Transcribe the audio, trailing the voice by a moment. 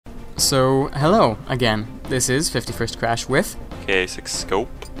So, hello again. This is 51st Crash with, K6 Scope.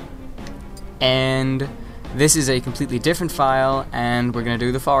 and this is a completely different file, and we're gonna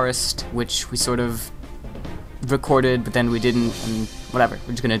do the forest, which we sort of recorded, but then we didn't, and whatever.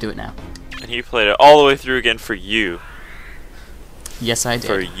 We're just gonna do it now. And he played it all the way through again for you. Yes, I did.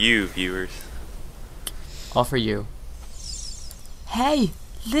 For you, viewers. All for you. Hey,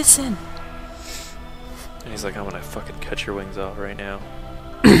 listen. And he's like, I'm gonna fucking cut your wings off right now.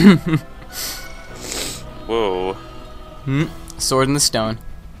 Whoa. Sword in the stone.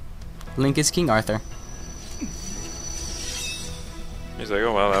 Link is King Arthur. He's like,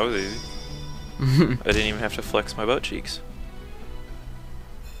 oh wow, that was easy. I didn't even have to flex my butt cheeks.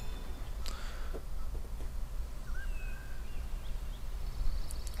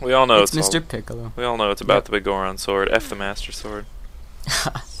 We all know it's Mr. all, Piccolo. we all know it's about the big Goron sword. F the Master Sword.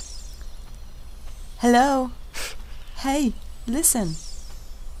 Hello. Hey, listen.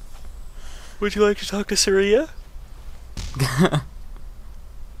 Would you like to talk to Saria?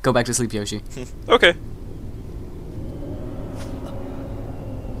 Go back to sleep, Yoshi. Okay.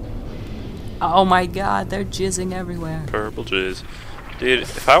 Oh my god, they're jizzing everywhere. Purple jizz. Dude,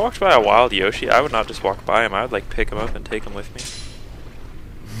 if I walked by a wild Yoshi, I would not just walk by him. I would like pick him up and take him with me.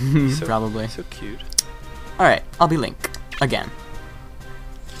 So, Probably. So cute. Alright, I'll be Link. Again.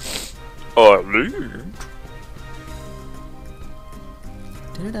 Oh, Link.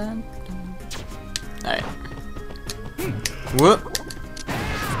 Alright. Whoop.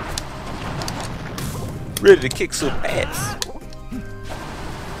 Ready to kick some ass.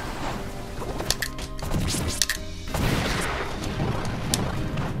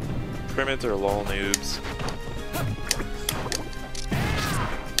 Pyramids are lol noobs.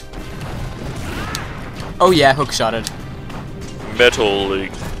 Oh yeah, hook-shotted. Metal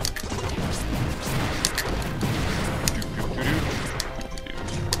Link.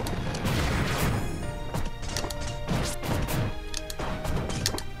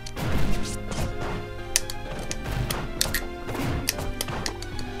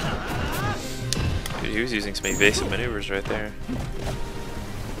 Dude, he was using some evasive maneuvers right there.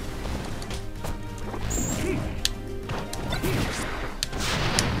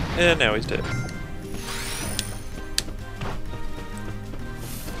 And now he's dead.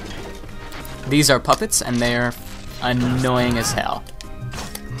 These are puppets, and they're annoying as hell.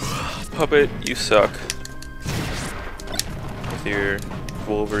 Puppet, you suck. With your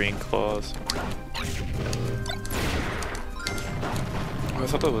Wolverine claws. Oh, I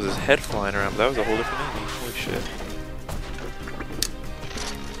thought that was his head flying around, but that was a whole different enemy. Holy shit.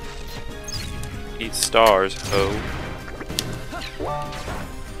 Eat stars, ho.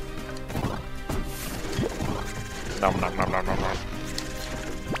 Nom nom nom nom nom nom.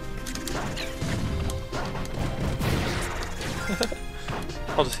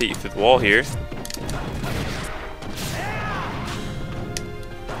 I'll just hit you through the wall here.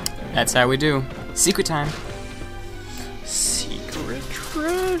 That's how we do. Secret time. Secret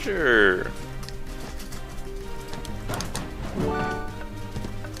treasure.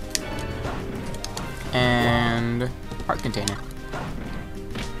 And heart container.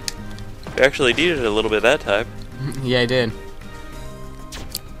 We actually needed a little bit that time. Yeah, I did.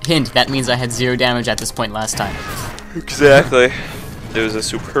 Hint, that means I had 0 damage at this point last time. Exactly. It was a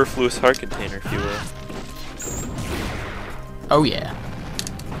superfluous heart container, if you will. Oh yeah.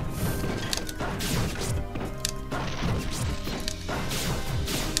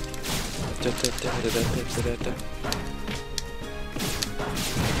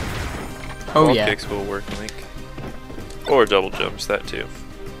 Oh Wall yeah. kicks will work, Link. Or double jumps, that too.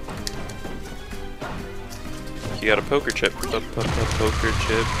 You got a poker chip. Poker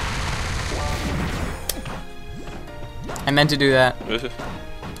chip. I meant to do that. You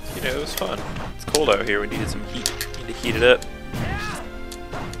know, it was fun. It's cold out here. We needed some heat. Need to heat it up.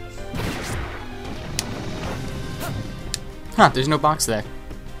 Huh, there's no box there.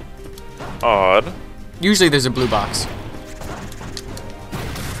 Odd. Usually there's a blue box.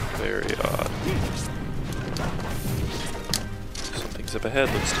 Very odd. Something's up ahead.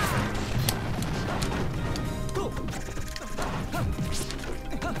 Looks different.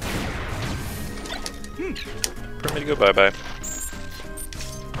 For me to go bye-bye.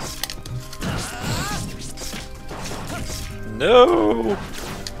 No!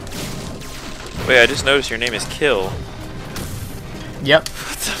 Wait, I just noticed your name is Kill. Yep.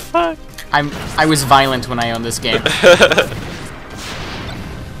 What the fuck? I was violent when I owned this game.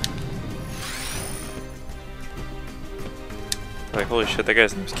 Like, holy shit, that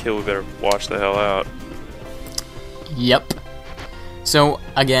guy's name's Kill. We better watch the hell out. Yep. So,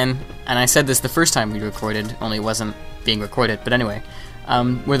 again, and I said this the first time we recorded, only it wasn't being recorded, but anyway.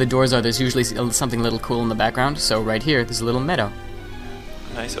 Where the doors are, there's usually something a little cool in the background. So right here, there's a little meadow.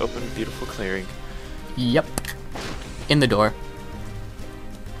 Nice, open, beautiful clearing. Yep. In the door.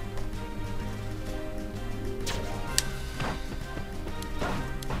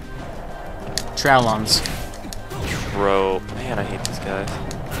 Trowlons. Bro, man, I hate these guys.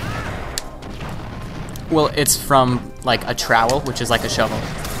 Well, it's from, like, a trowel, which is like a shovel.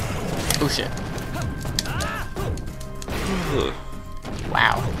 Oh, shit. Ugh.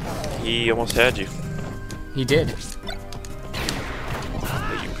 Wow. He almost had you. He did.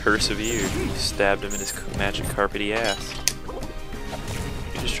 But you persevered. You stabbed him in his magic carpety ass.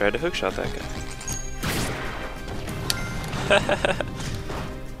 You just tried to hookshot that guy.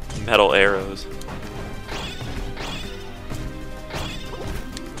 Metal arrows.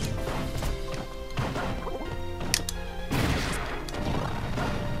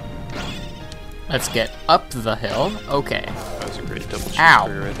 Let's get up the hill. Okay. That was a great double Ow.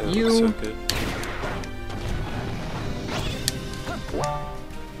 cheeseburger right there. That You- was so good.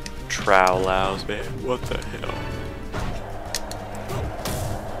 Trowlows, man. What the hell?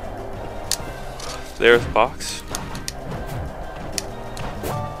 There's the box.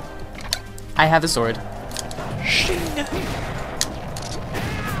 I have a sword. Shing.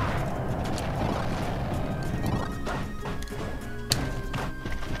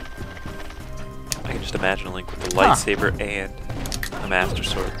 I can just imagine a Link with a lightsaber and a Master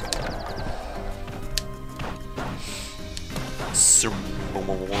Sword.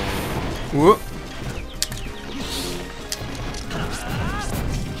 Whoop.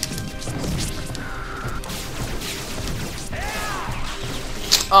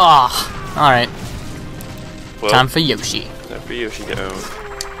 Ah, alright. Well, Time for Yoshi. time for Yoshi to own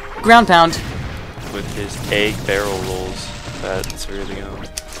Ground pound. with his egg barrel rolls. That's really on.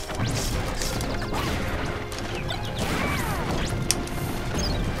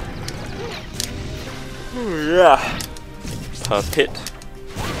 Yeah. Puppet.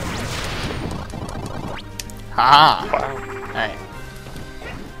 Ha. Wow. Alright.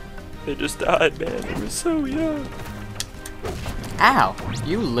 They just died, man. They were so young. Ow.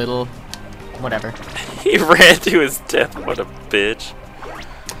 You little... whatever. He ran to his death. What a bitch.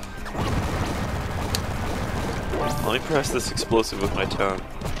 Let me press this explosive with my tongue.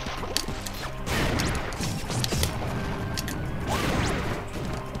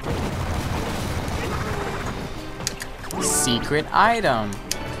 Secret item.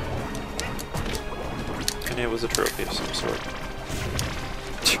 And it was a trophy of some sort.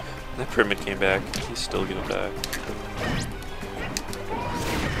 That pyramid came back. He's still gonna die.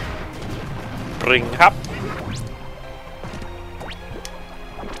 Bring up.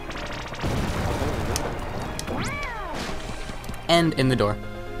 And in the door.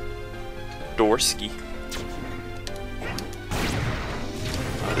 Dorsky.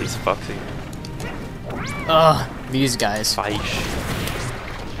 Oh, these fucks. Ugh, these guys. Fish.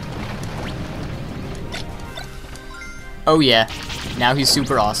 Oh yeah, now he's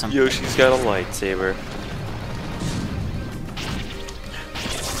super awesome. Yoshi's got a lightsaber.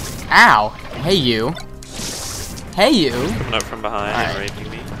 Ow! Hey you. Hey you. Coming up from behind and Alright.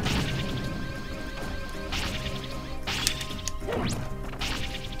 raping me.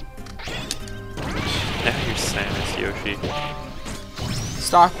 Now you're Samus, Yoshi.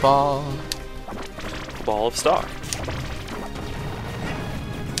 Stock ball. Ball of stock.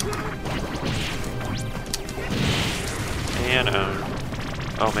 And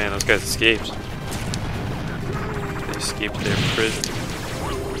oh man, those guys escaped. They escaped their prison.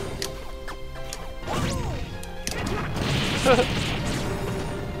 I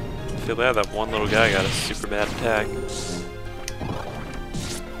feel bad that one little guy got a super bad attack.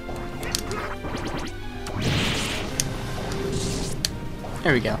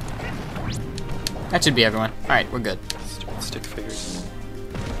 There we go. That should be everyone. Alright, we're good. Stupid stick figures.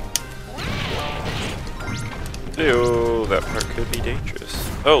 Ew, that part could be dangerous.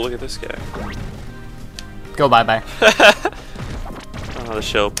 Oh, look at this guy. Go bye-bye. Oh, the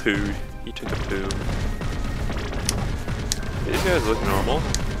shell pooed. He took a poo. These guys look normal.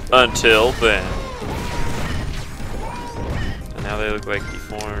 Until then. And now they look like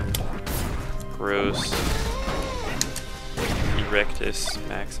deformed, gross, Erectus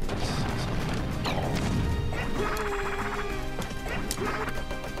Maximus.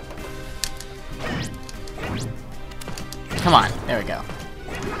 Come on, there we go.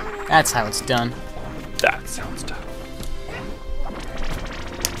 That's how it's done. That sounds tough.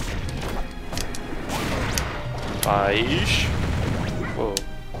 Faish. Whoa.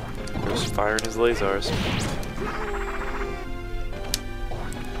 There's fire in his lasers.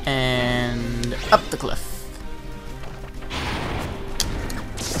 And up the cliff.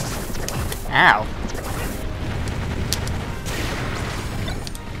 Ow.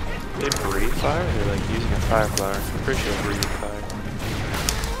 They breathe fire? Or they're like using a fire flower? I'm pretty sure breathing fire.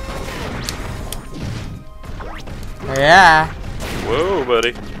 Yeah. Whoa,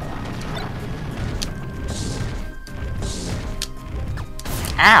 buddy.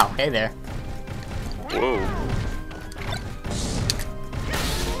 Ow. Hey there. Whoa.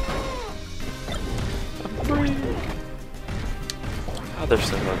 Oh, they're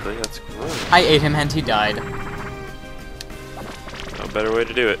so ugly. That's gross. I ate him and he died. No better way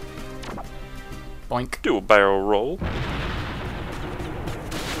to do it. Boink. Do a barrel roll.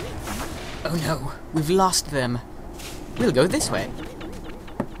 Oh no, we've lost them. We'll go this way.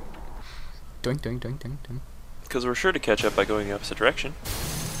 Doink, doink, doink, doink, doink. Because we're sure to catch up by going the opposite direction.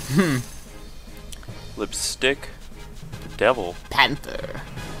 Lipstick. Devil. Panther.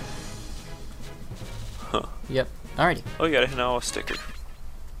 Huh. Yep. Alrighty. Oh, you got a sticker.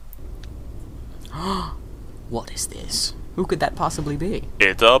 What is this? Who could that possibly be?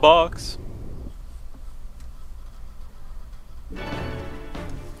 It's a box.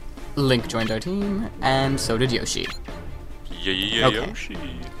 Link joined our team, and so did Yoshi. Yeah, Okay. Yoshi.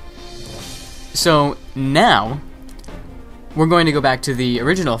 So now we're going to go back to the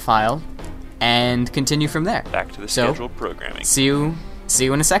original file and continue from there. Back to the So, scheduled programming. See you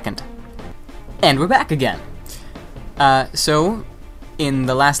in a second. And we're back again. So in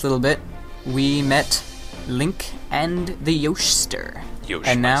the last little bit, we met Link and the Yoshster.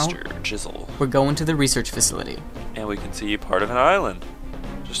 And now Jizzle. we're going to the research facility. And we can see part of an island.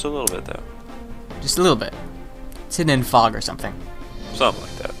 Just a little bit, though. Just a little bit. It's hidden in fog or something. Something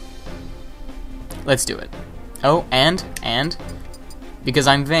like that. Let's do it. Oh, and, because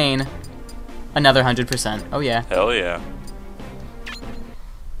I'm vain, another 100%. Oh yeah. Hell yeah.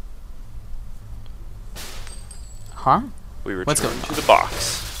 Huh? We What's return going to on? the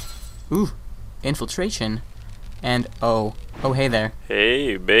box. Ooh, infiltration. And, oh hey there.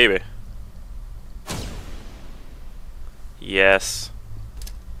 Hey, baby. Yes.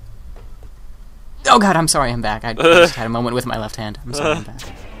 Oh god, I'm sorry, I'm back. I just had a moment with my left hand. I'm sorry, I'm back.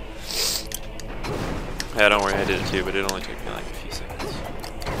 Yeah, don't worry, I did it too, but it only took me like a few seconds.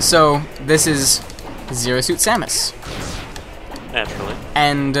 So, this is Zero Suit Samus. Naturally.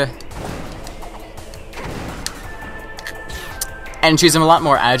 And she's a lot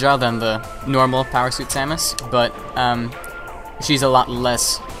more agile than the normal Power Suit Samus, but she's a lot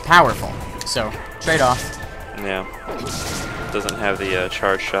less powerful. So, trade-off. Yeah. Doesn't have the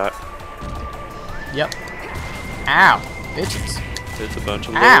charge shot. Yep. Ow, bitches. It's a bunch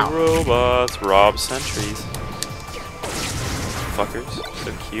of Ow. little robots. Rob sentries. Fuckers.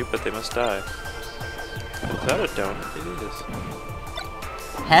 So cute, but they must die. Is that a donut? It is.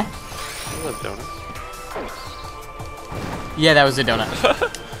 Huh? I love donuts. Yeah, that was a donut.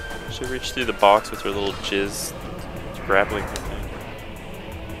 She reached through the box with her little jizz grappling hook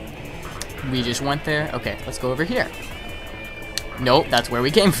thing. We just went there. Okay, let's go over here. Nope, that's where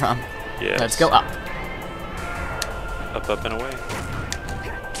we came from. Yes. Let's go up. Up, up, and away.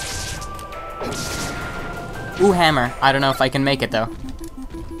 Ooh, hammer. I don't know if I can make it, though.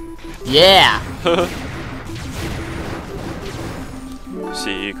 Yeah!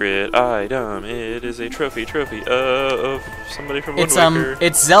 Secret item. It is a trophy of somebody from Wind Waker.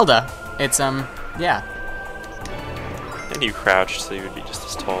 It's Zelda. It's, yeah. And you crouched, so you would be just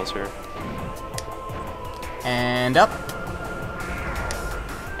as tall as her. And up.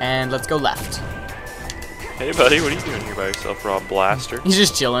 And let's go left. Hey, buddy, what are you doing here by yourself, Rob Blaster? He's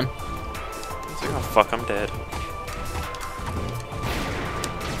just chilling. He's like, oh, fuck, I'm dead.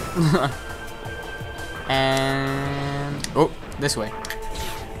 And... oh, this way.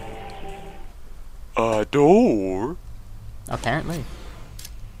 A door? Apparently.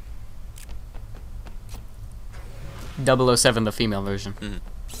 007, the female version.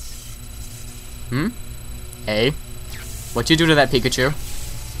 Hmm? Hey? What'd you do to that Pikachu?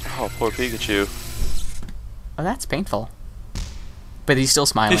 Oh, poor Pikachu. Oh, that's painful. But he's still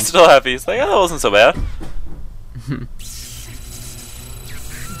smiling. He's still happy. He's like, oh, that wasn't so bad.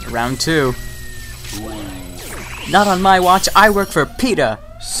 Round 2. Not on my watch, I work for PETA.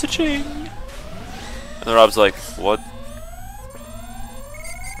 Sa-ching. And then Rob's like, what?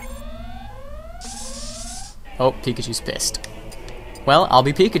 Oh, Pikachu's pissed. Well, I'll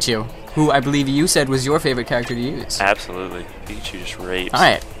be Pikachu, who I believe you said was your favorite character to use. Absolutely. Pikachu just rapes.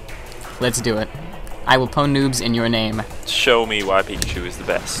 Alright, let's do it. I will pwn noobs in your name. Show me why Pikachu is the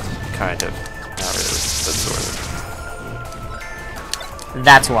best. Kind of. Not really, but sort of.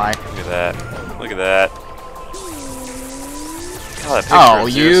 That's why. Look at that. Look at that. God, that picture Oh, of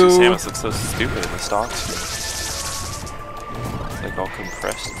you... Zero Suit Samus looks so stupid in the stock screen. It's like all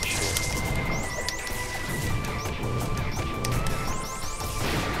compressed and shit.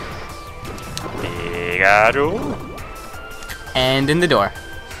 Pikachu. And in the door.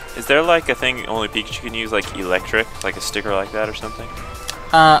 Is there like a thing only Pikachu can use, like electric, like a sticker like that or something?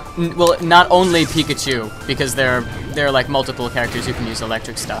 Well, not only Pikachu, because there are like multiple characters who can use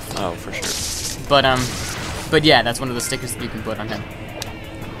electric stuff. Oh, for sure. But yeah, that's one of the stickers that you can put on him.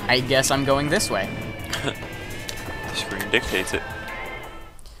 I guess I'm going this way. The screen dictates it.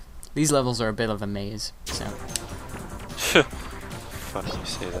 These levels are a bit of a maze, so. Funny you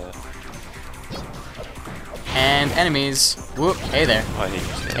say that. And enemies. Whoop! Hey there. Oh, I hate you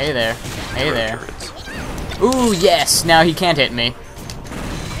say that. Hey there. Hey there. Turrets. Ooh, yes! Now he can't hit me.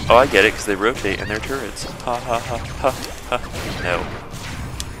 Oh, I get it, because they rotate and they're turrets. Ha ha ha ha ha. No.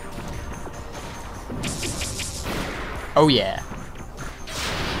 Oh yeah.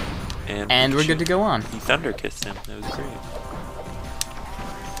 And we're Pikachu, good to go on. He thunder kissed him. That was great.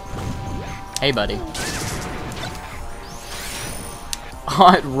 Hey, buddy.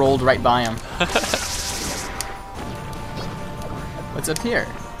 Oh, it rolled right by him. What's up here?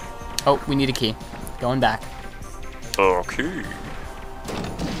 Oh, we need a key. Going back. Okay.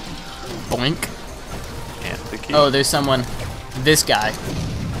 Boink. And the key. Oh, there's someone. This guy.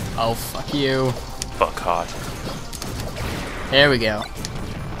 Oh, fuck you. Fuck hot. There we go.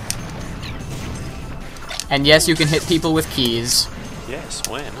 And yes, you can hit people with keys. Yes,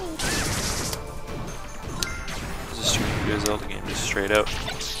 when? This is a Super Mario Zelda game, just straight up.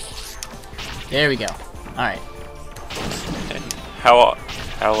 There we go. Alright. And how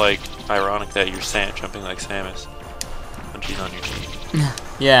like ironic that you're jumping like Samus when she's on your team.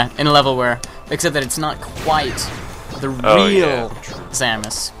 Yeah, in a level where, except that it's not quite the real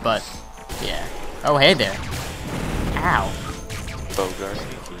Samus, but yeah. Oh, hey there. Ow. Bogart.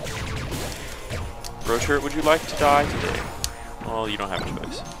 Brochure, would you like to die today? Well, you don't have a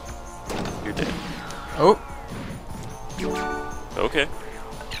choice. You're dead. Oh. Okay.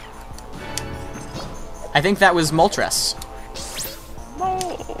 I think that was Moltres.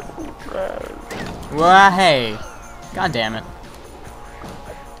 Moltres. Well, hey. God damn it.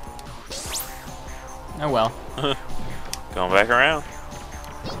 Oh well. Going back around.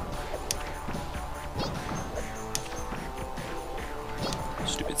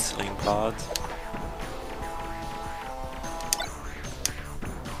 Stupid sling pods.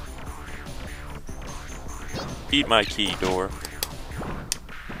 Eat my key, door.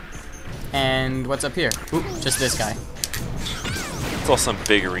 And what's up here? Oop, just this guy. It's all some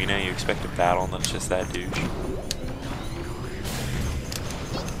big arena. You expect a battle, and that's just that dude.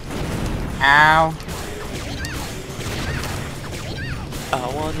 Ow.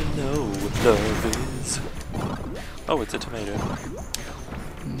 I wanna know what love is. Oh, it's a tomato.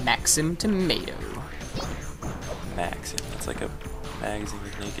 Maxim Tomato. Maxim. It's like a magazine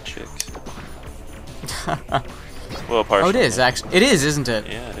with naked chicks. Well, partially. Oh, it is actually. It is, isn't it?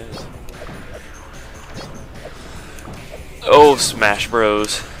 Yeah, it is. Oh, Smash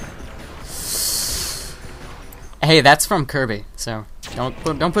Bros. Hey, that's from Kirby, so don't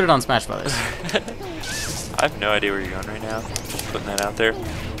put it on Smash Brothers. I have no idea where you're going right now. Just putting that out there.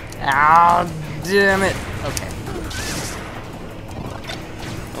 Ow, damn it. Okay.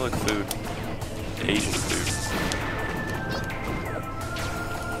 Oh, look, food. Asian food.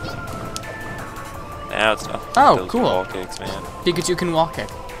 Now it's not. Oh, those cool. Wall kicks, man. Pikachu can wall kick.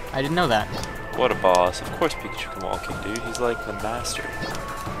 I didn't know that. What a boss. Of course Pikachu can wall kick, dude. He's like the master.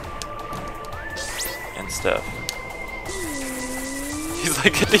 And stuff. He's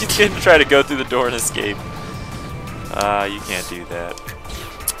like, he's gonna try to go through the door and escape. You can't do that.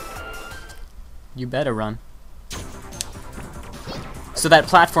 You better run. So that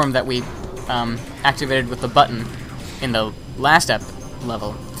platform that we activated with the button in the last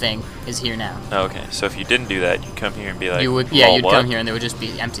level thing is here now. Oh, okay, so if you didn't do that, you'd come here and be like, you would, yeah, "Lol, you'd what?" come here and there would just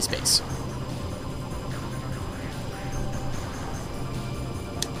be empty space.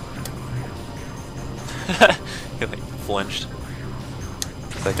 He like flinched.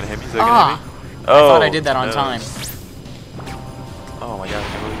 Is that gonna hit me? Is that Ah! gonna hit me? I Oh, thought I did that on no. time. Oh my god, I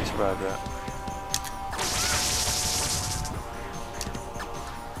can't believe you survived that.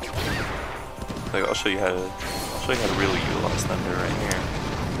 Like, I'll show you how to really utilize thunder right here.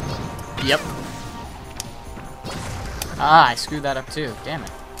 Yep. Ah, I screwed that up too. Damn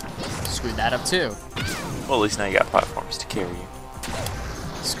it. Screwed that up too. Well, at least now you got platforms to carry you.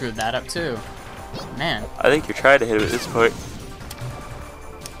 Screwed that up too. Man. I think you're trying to hit it at this point.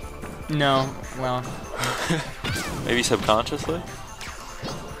 No, well, Maybe subconsciously?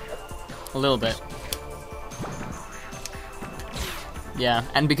 a little bit. Yeah,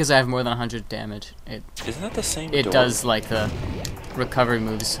 and because I have more than 100 damage, Isn't that the same it door? does like the recovery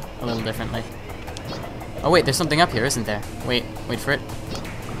moves a little differently. Oh wait, there's something up here, isn't there? Wait for it.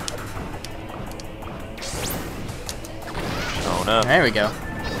 Going up. There we go.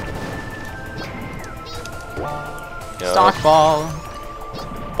 Go. Stock ball.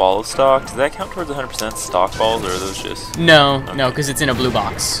 Ball of stock. Does that count towards 100% stock balls, or are those just... No, Okay. no, because it's in a blue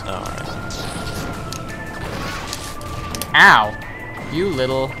box. Oh, alright. Ow. You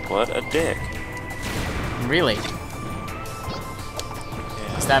little... What a dick. Really? Yeah.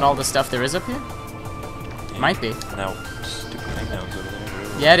 Is that all the stuff there is up here? Yeah. Might be. Now, stupid thing that was over there.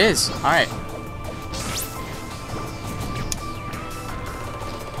 Really. Yeah, it is. Alright.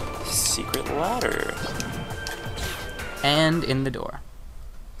 Secret ladder. And in the door.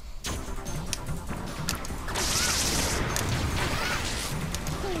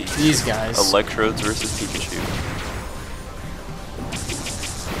 These guys. Electrodes versus Pikachu.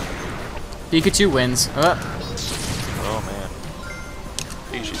 Pikachu wins. Oh man.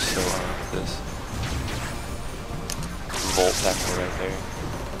 Pikachu's so on with this. Volt tackle right there.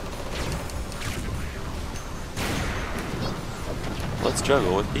 Let's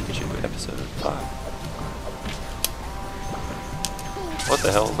juggle with Pikachu, episode 5. What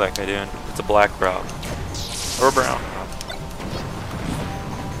the hell is that guy doing? It's a black rock. Or brown.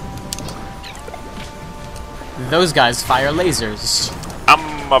 Those guys fire lasers.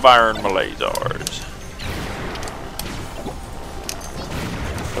 I'm a firing my lasers.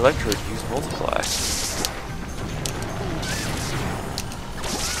 Electrode use multiply.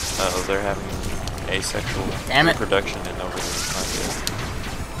 Oh, they're having asexual Damn it. reproduction in over there.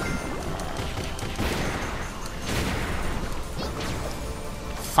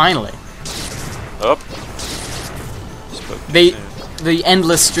 Finally. Oh. The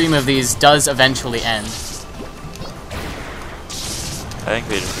endless stream of these does eventually end. I think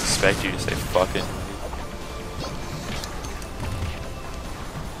they just expect you to say fucking.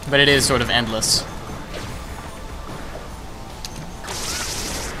 But it is sort of endless.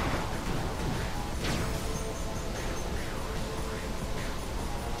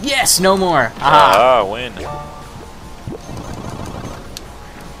 Yes, no more. Aha. Win.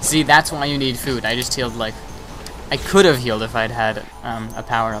 See, that's why you need food. I just healed like... I could have healed if I'd had a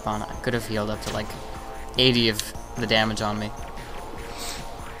power-up on it. I could have healed up to like 80 of the damage on me.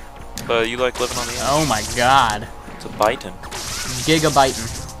 But you like living on the edge. Oh my god. It's a bitin'. Gigabyte.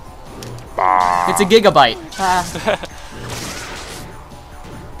 It's a gigabyte. Ah.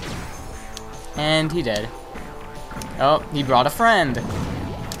 And he dead. Oh, he brought a friend.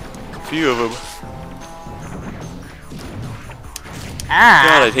 A few of them. Ah!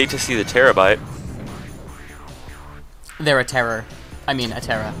 God, I'd hate to see the terabyte. They're a terror. I mean, a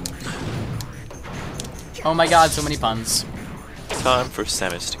terror. Oh my god, so many puns. Time for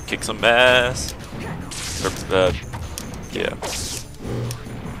Samus to kick some ass. Or, yeah.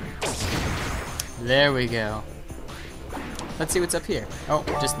 There we go. Let's see what's up here. Oh,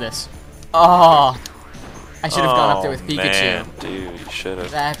 just this. Oh! I should have gone up there with Pikachu. Man, dude, you should have.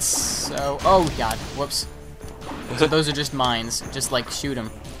 That's so... Oh god, whoops. So those are just mines. Just like shoot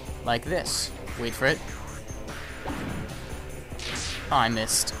them. Like this. Wait for it. Oh, I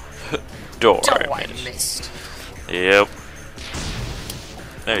missed. Door. Oh, I missed. Yep.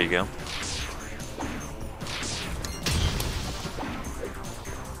 There you go.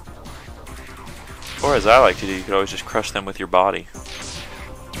 Or as I like to do, you could always just crush them with your body.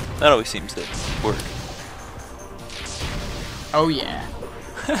 That always seems to work. Oh yeah.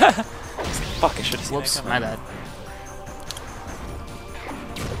 Fuck, I should have seen Whoops, that my coming. bad.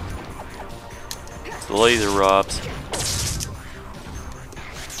 It's the laser robs.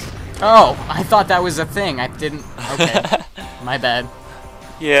 Oh, I thought that was a thing. I didn't... Okay. My bad.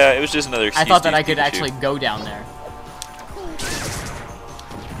 Yeah, it was just another excuse I thought that to I use could Pikachu. actually go down there.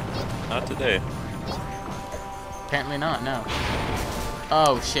 Not today. Apparently not, no.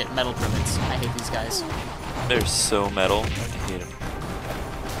 Oh shit, metal privets. I hate these guys. They're so metal. I hate them.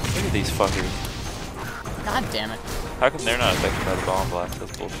 Look at these fuckers. God damn it. How come they're not affected by the bomb blast?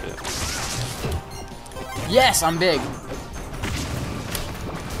 That's bullshit. Yes, I'm big.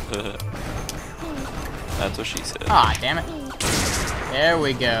 That's what she said. Ah, damn it. There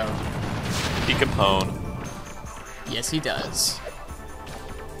we go. He Capone. Yes, he does.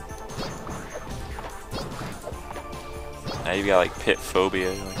 Now you got like pit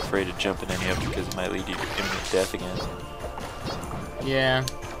phobia. You're like afraid to jump in any of them because it might lead you to imminent death again. Yeah.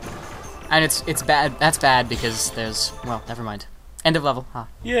 And it's bad. That's bad because there's... Well, never mind. End of level. Huh.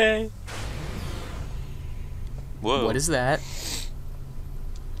 Yay! Whoa. What is that?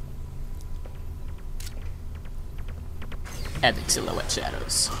 Epic silhouette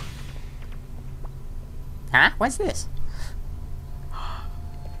shadows. Huh? What's this?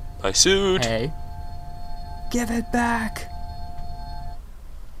 I sued. Hey. Give it back.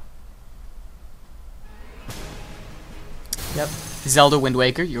 Yep. Zelda Wind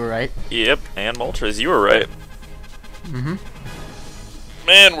Waker, you were right. Yep, and Moltres, you were right. Mm-hmm.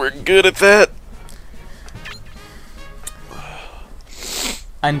 Man, we're good at that.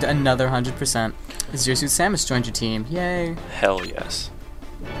 And another 100%. Zero Suit Samus joined your team. Yay. Hell yes.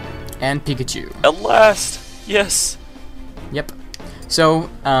 And Pikachu. At last! Yes! Yep. So,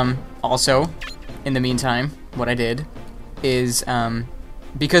 also, in the meantime, what I did is,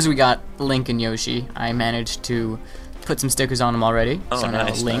 because we got Link and Yoshi, I managed to put some stickers on them already. Oh, so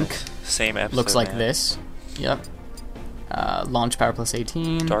nice, now Link nice. Same episode, looks like man. this. Yep. Launch power plus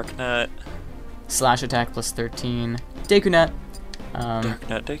 18. Dark Nut. Slash attack plus 13. Deku Nut. Dark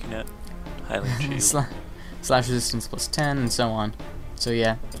Nut, Deku Nut. Highland Shield. Slash resistance plus 10, and so on. So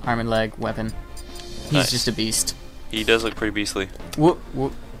yeah, arm and leg, weapon. He's Nice. just a beast. He does look pretty beastly. Whoop,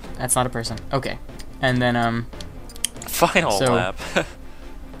 whoop. That's not a person. Okay. And then, Final So- lap.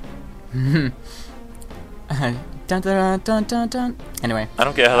 dun, dun, dun, dun, dun, dun. Anyway, I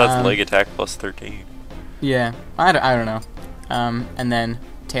don't get how that's leg attack plus 13. yeah, I don't know. And then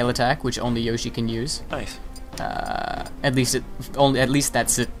tail attack, which only Yoshi can use. Nice. At least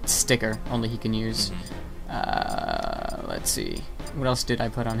that's a sticker only he can use. Let's see. What else did I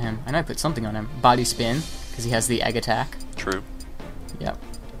put on him? I know I put something on him. Body spin, because he has the egg attack. True. Yep.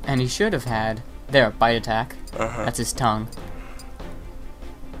 And he should have had bite attack. Uh-huh. That's his tongue.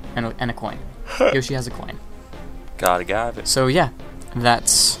 And a coin. Yoshi has a coin. Gotta got it. So yeah,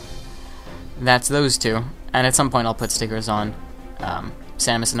 that's those two. And at some point I'll put stickers on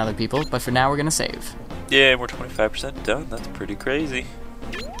Samus and other people. But for now we're gonna save. Yeah, we're 25% done. That's pretty crazy.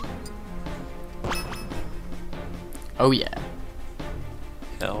 Oh yeah.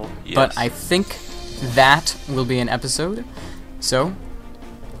 Hell yes. But I think that will be an episode. So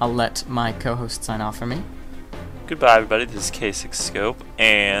I'll let my co-host sign off for me. Goodbye, everybody. This is K6 Scope,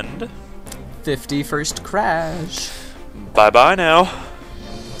 and 51st Crash. bye-bye now.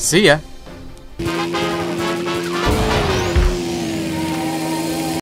 See ya.